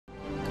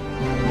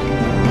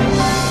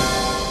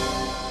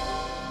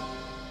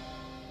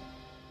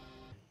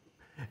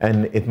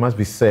And it must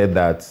be said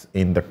that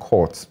in the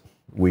court,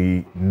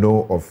 we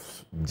know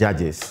of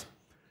judges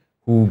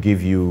who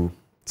give you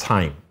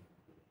time.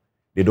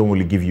 They don't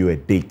only give you a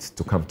date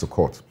to come to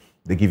court.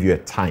 They give you a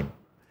time.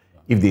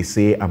 If they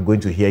say, I'm going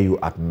to hear you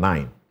at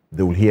 9,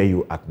 they will hear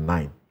you at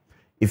 9.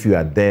 If you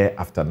are there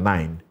after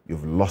 9,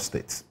 you've lost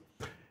it.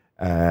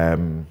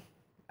 And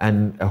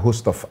a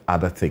host of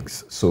other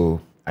things.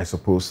 So I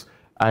suppose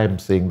I am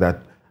saying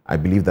that I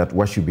believe that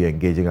what should be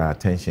engaging our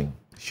attention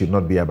should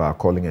not be about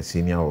calling a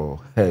senior or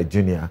a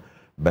junior,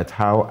 but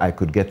how I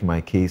could get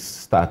my case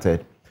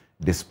started,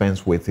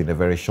 dispensed with in a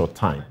very short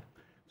time.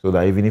 So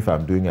that even if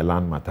I'm doing a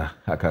land matter,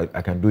 I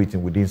can do it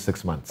within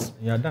 6 months.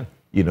 You're done.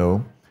 You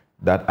know,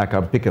 that I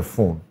can pick a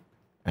phone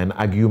and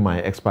argue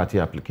my ex parte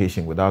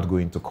application without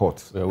going to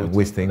court and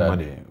wasting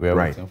money. We are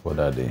waiting for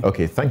that day.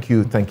 Okay, thank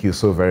you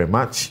so very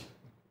much.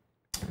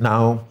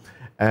 Now,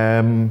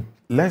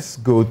 let's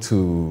go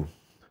to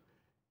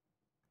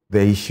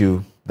the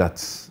issue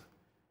that,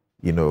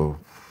 you know,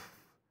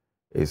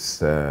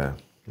 is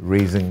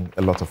raising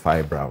a lot of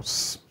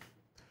eyebrows.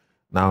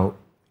 Now,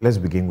 let's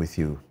begin with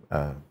you,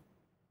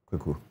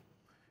 Kweku.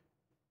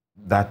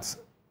 That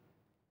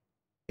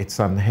it's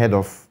unheard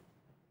of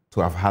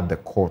to have had the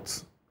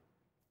court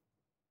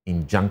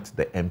injunct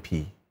the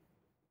MP.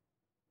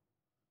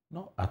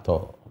 Not at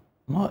all.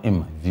 Not in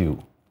my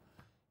view.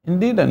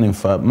 Indeed, and in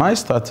fact, my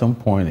starting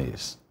point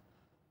is,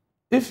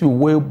 if you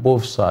weigh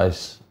both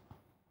sides,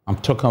 I'm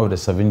talking about the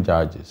 7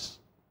 judges,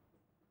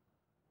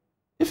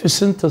 if you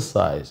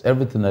synthesize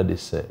everything that they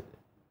said,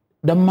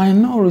 the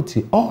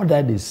minority, all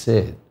that they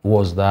said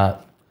was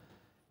that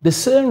the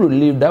same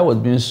relief that was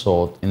being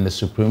sought in the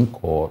Supreme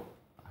Court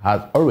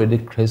had already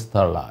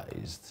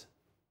crystallized,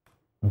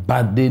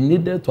 but they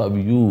needed to have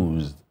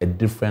used a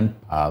different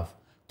path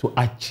to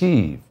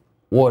achieve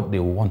what they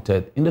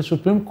wanted in the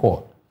Supreme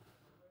Court.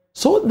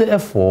 So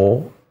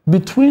therefore,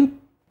 between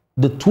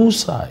the two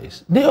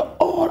sides, they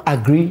all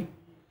agree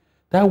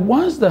that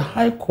once the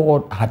High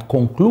Court had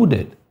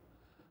concluded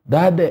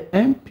that the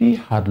MP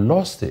had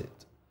lost it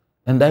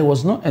and that he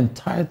was not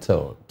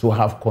entitled to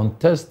have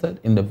contested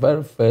in the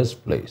very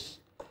first place,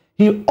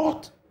 he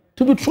ought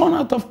to be thrown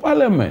out of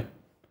Parliament.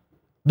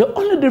 The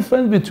only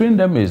difference between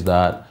them is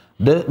that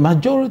the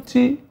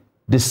majority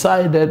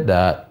decided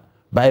that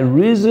by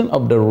reason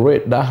of the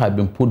writ that had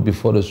been put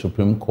before the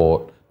Supreme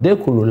Court, they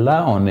could rely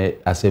on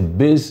it as a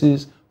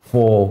basis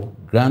for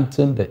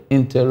granting the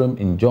interim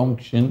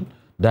injunction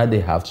that they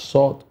have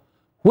sought,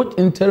 which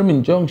interim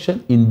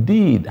injunction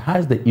indeed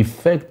has the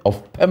effect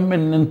of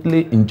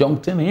permanently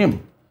injuncting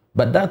him.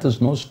 But that is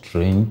not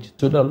strange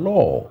to the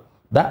law.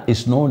 That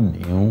is not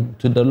new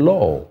to the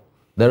law.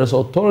 There is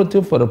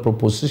authority for the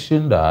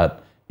proposition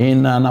that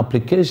in an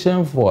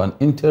application for an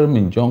interim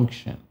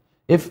injunction,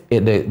 if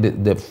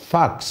the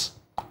facts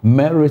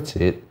merit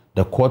it,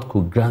 the court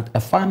could grant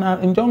a final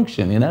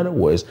injunction. In other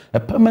words, a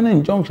permanent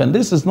injunction.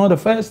 This is not the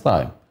first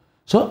time.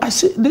 So I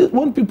see this,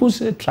 when people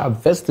say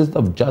travesty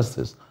of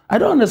justice, I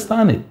don't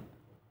understand it.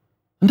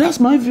 And that's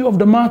my view of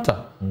the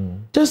matter.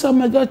 Justice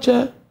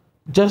Amegache,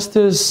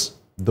 Justice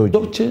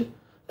Doche,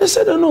 they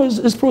said, no,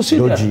 it's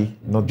procedure. Joji,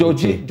 not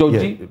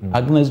Joji, yeah.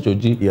 Agnes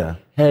Joji. Yeah.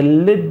 Her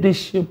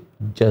ladyship,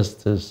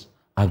 Justice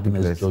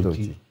Agnes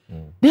Joji.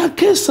 Their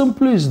case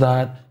simply is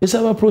that it's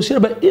about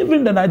procedure, but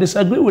even then I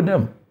disagree with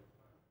them.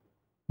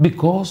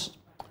 Because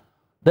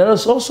there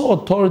is also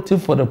authority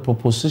for the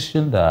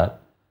proposition that,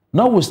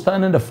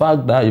 notwithstanding the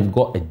fact that you've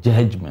got a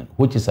judgment,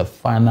 which is a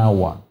final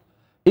one,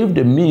 if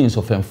the means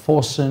of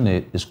enforcing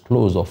it is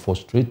closed or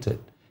frustrated,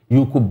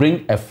 you could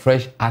bring a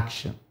fresh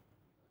action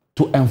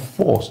to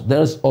enforce.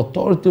 There is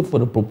authority for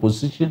the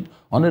proposition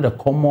under the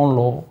common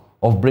law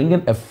of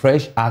bringing a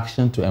fresh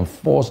action to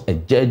enforce a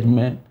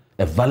judgment,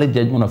 a valid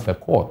judgment of a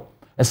court.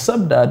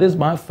 Except that this is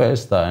my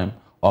first time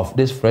of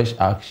this fresh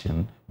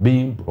action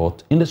being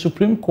brought in the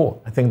Supreme Court.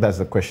 I think that's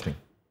the question.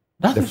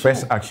 The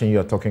first action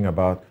you're talking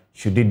about,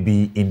 should it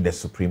be in the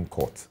Supreme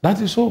Court?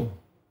 That is so.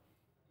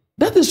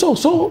 That is so.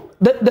 So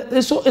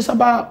it's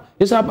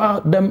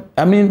about them.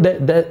 I mean,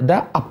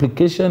 that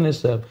application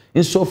itself,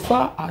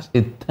 insofar as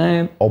it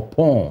turns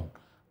upon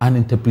an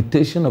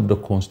interpretation of the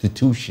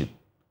Constitution.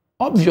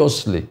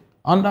 Obviously,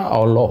 under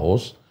our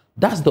laws,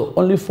 that's the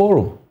only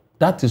forum.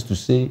 That is to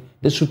say,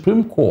 the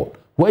Supreme Court,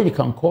 where you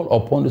can call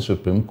upon the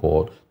Supreme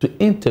Court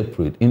to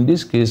interpret, in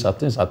this case, I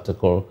think it's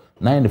Article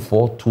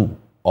 94(2)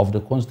 of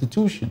the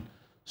Constitution.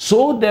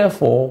 So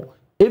therefore,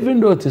 even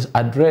though it is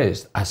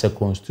addressed as a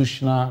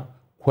constitutional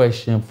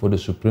question for the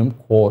Supreme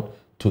Court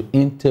to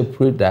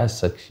interpret that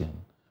section,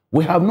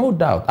 we have no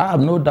doubt, I have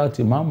no doubt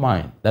in my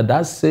mind, that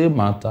that same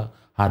matter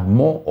had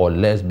more or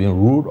less been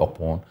ruled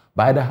upon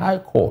by the High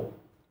Court.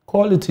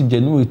 Call it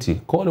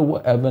ingenuity, call it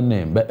whatever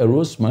name, but a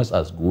rose smells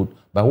as good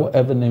by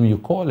whatever name you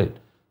call it.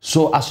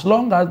 So as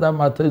long as that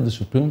matter is the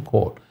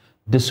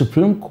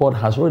Supreme Court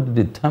has already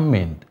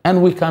determined,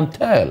 and we can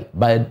tell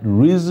by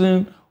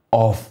reason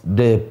of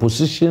the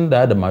position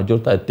that the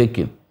majority are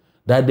taking,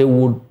 that they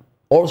would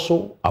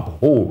also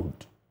uphold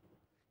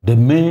the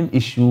main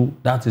issue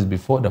that is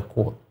before the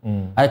court.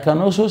 I can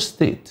also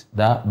state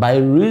that by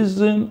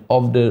reason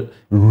of the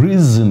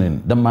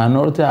reasoning the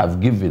minority have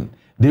given,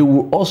 they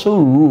will also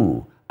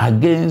rule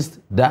against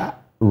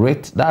that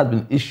writ that has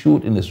been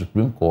issued in the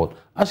Supreme Court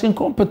as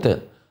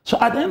incompetent. So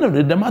at the end of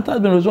the day, the matter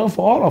has been resolved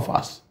for all of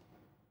us.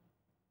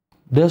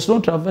 There's no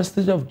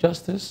travesty of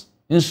justice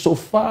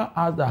insofar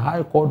as the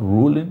High Court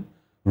ruling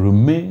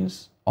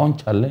remains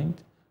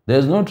unchallenged.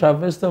 There's no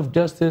travesty of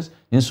justice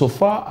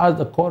insofar as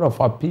the Court of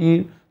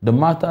Appeal, the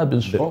matter has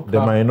been struck out. The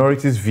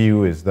minority's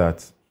view is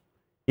that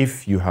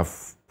if you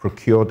have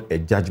procured a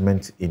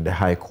judgment in the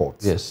High Court,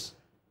 yes,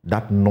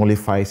 that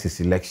nullifies his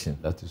election.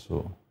 That is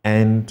so.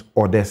 And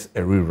orders a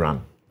rerun.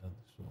 That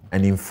is so.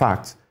 And in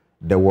fact,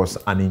 there was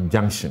an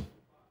injunction,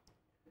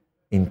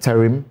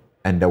 interim,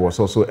 and there was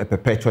also a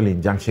perpetual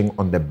injunction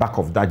on the back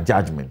of that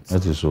judgment.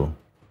 That is so.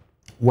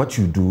 What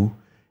you do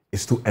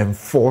is to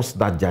enforce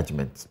that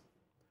judgment.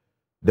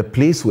 The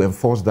place to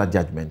enforce that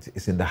judgment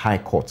is in the High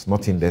Court,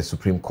 not in the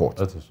Supreme Court.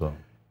 That is so.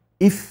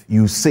 If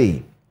you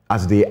say,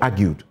 as they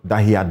argued,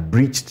 that he had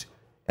breached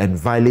and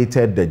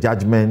violated the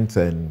judgment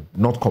and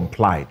not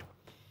complied,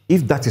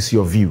 if that is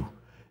your view,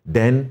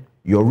 then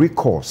your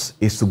recourse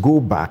is to go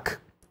back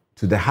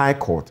to the High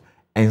Court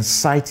and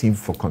cite him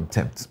for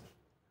contempt.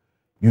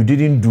 You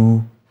didn't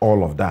do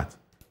all of that.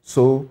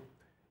 So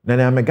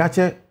Nana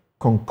Megache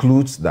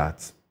concludes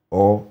that,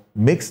 or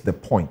makes the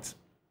point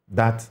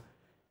that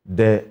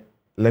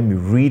let me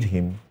read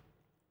him.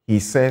 He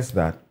says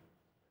that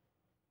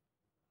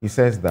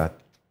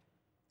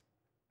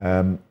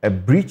a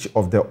breach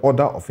of the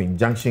order of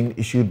injunction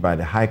issued by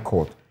the High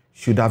Court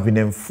should have been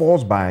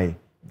enforced by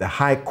the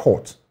High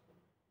Court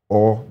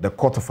or the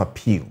Court of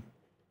Appeal.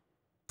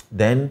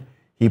 Then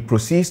he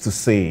proceeds to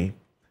say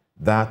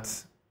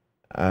that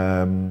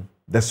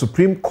the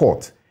Supreme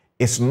Court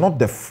is not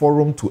the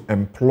forum to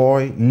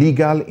employ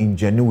legal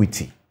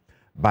ingenuity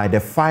by the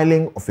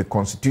filing of a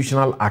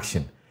constitutional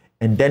action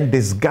and then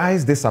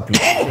disguise this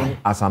application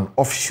as an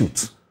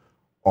offshoot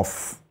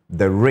of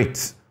the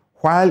writ,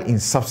 while in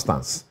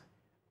substance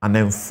an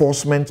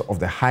enforcement of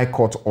the High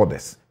Court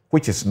orders,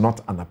 which is not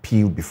an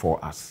appeal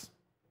before us.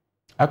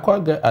 I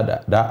quite get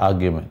that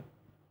argument.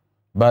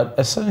 But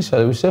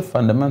essentially, we say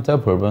fundamental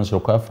problems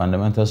require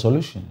fundamental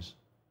solutions.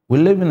 We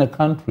live in a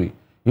country.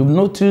 You've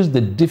noticed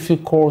the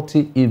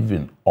difficulty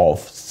even of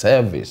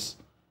service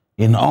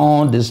in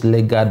all this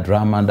legal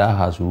drama that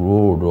has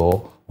rolled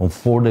or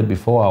unfolded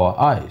before our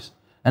eyes.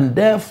 And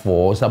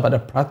therefore, it's about the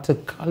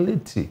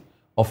practicality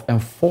of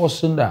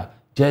enforcing the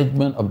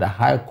judgment of the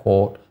High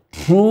Court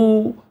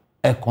through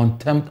a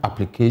contempt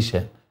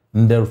application,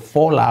 and the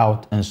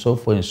fallout and so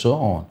forth and so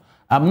on.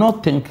 I'm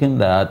not thinking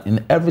that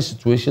in every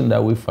situation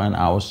that we find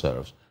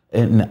ourselves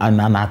in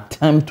an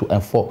attempt to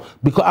enforce,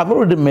 because I've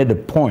already made the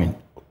point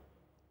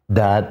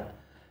that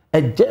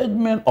a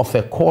judgment of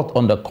a court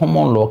on the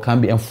common law can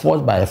be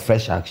enforced by a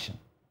fresh action.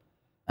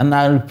 And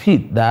I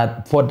repeat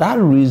that for that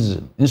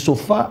reason,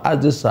 insofar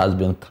as this has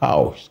been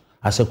couched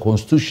as a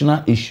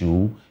constitutional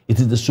issue, it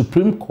is the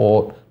Supreme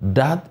Court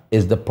that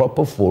is the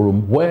proper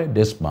forum where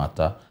this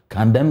matter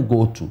can then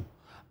go to.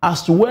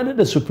 As to whether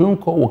the Supreme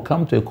Court will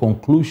come to a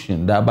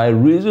conclusion that by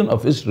reason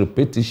of its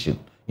repetition,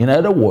 in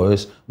other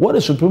words, what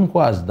the Supreme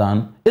Court has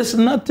done is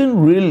nothing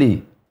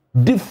really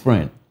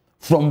different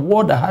from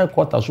what the High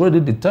Court has already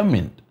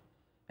determined.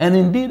 And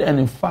indeed, and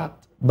in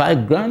fact, by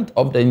grant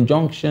of the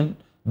injunction,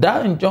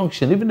 that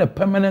injunction, even a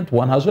permanent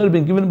one, has already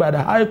been given by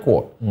the High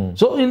Court.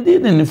 So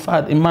indeed, and in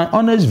fact, in my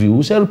honest view,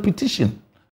 it's a repetition.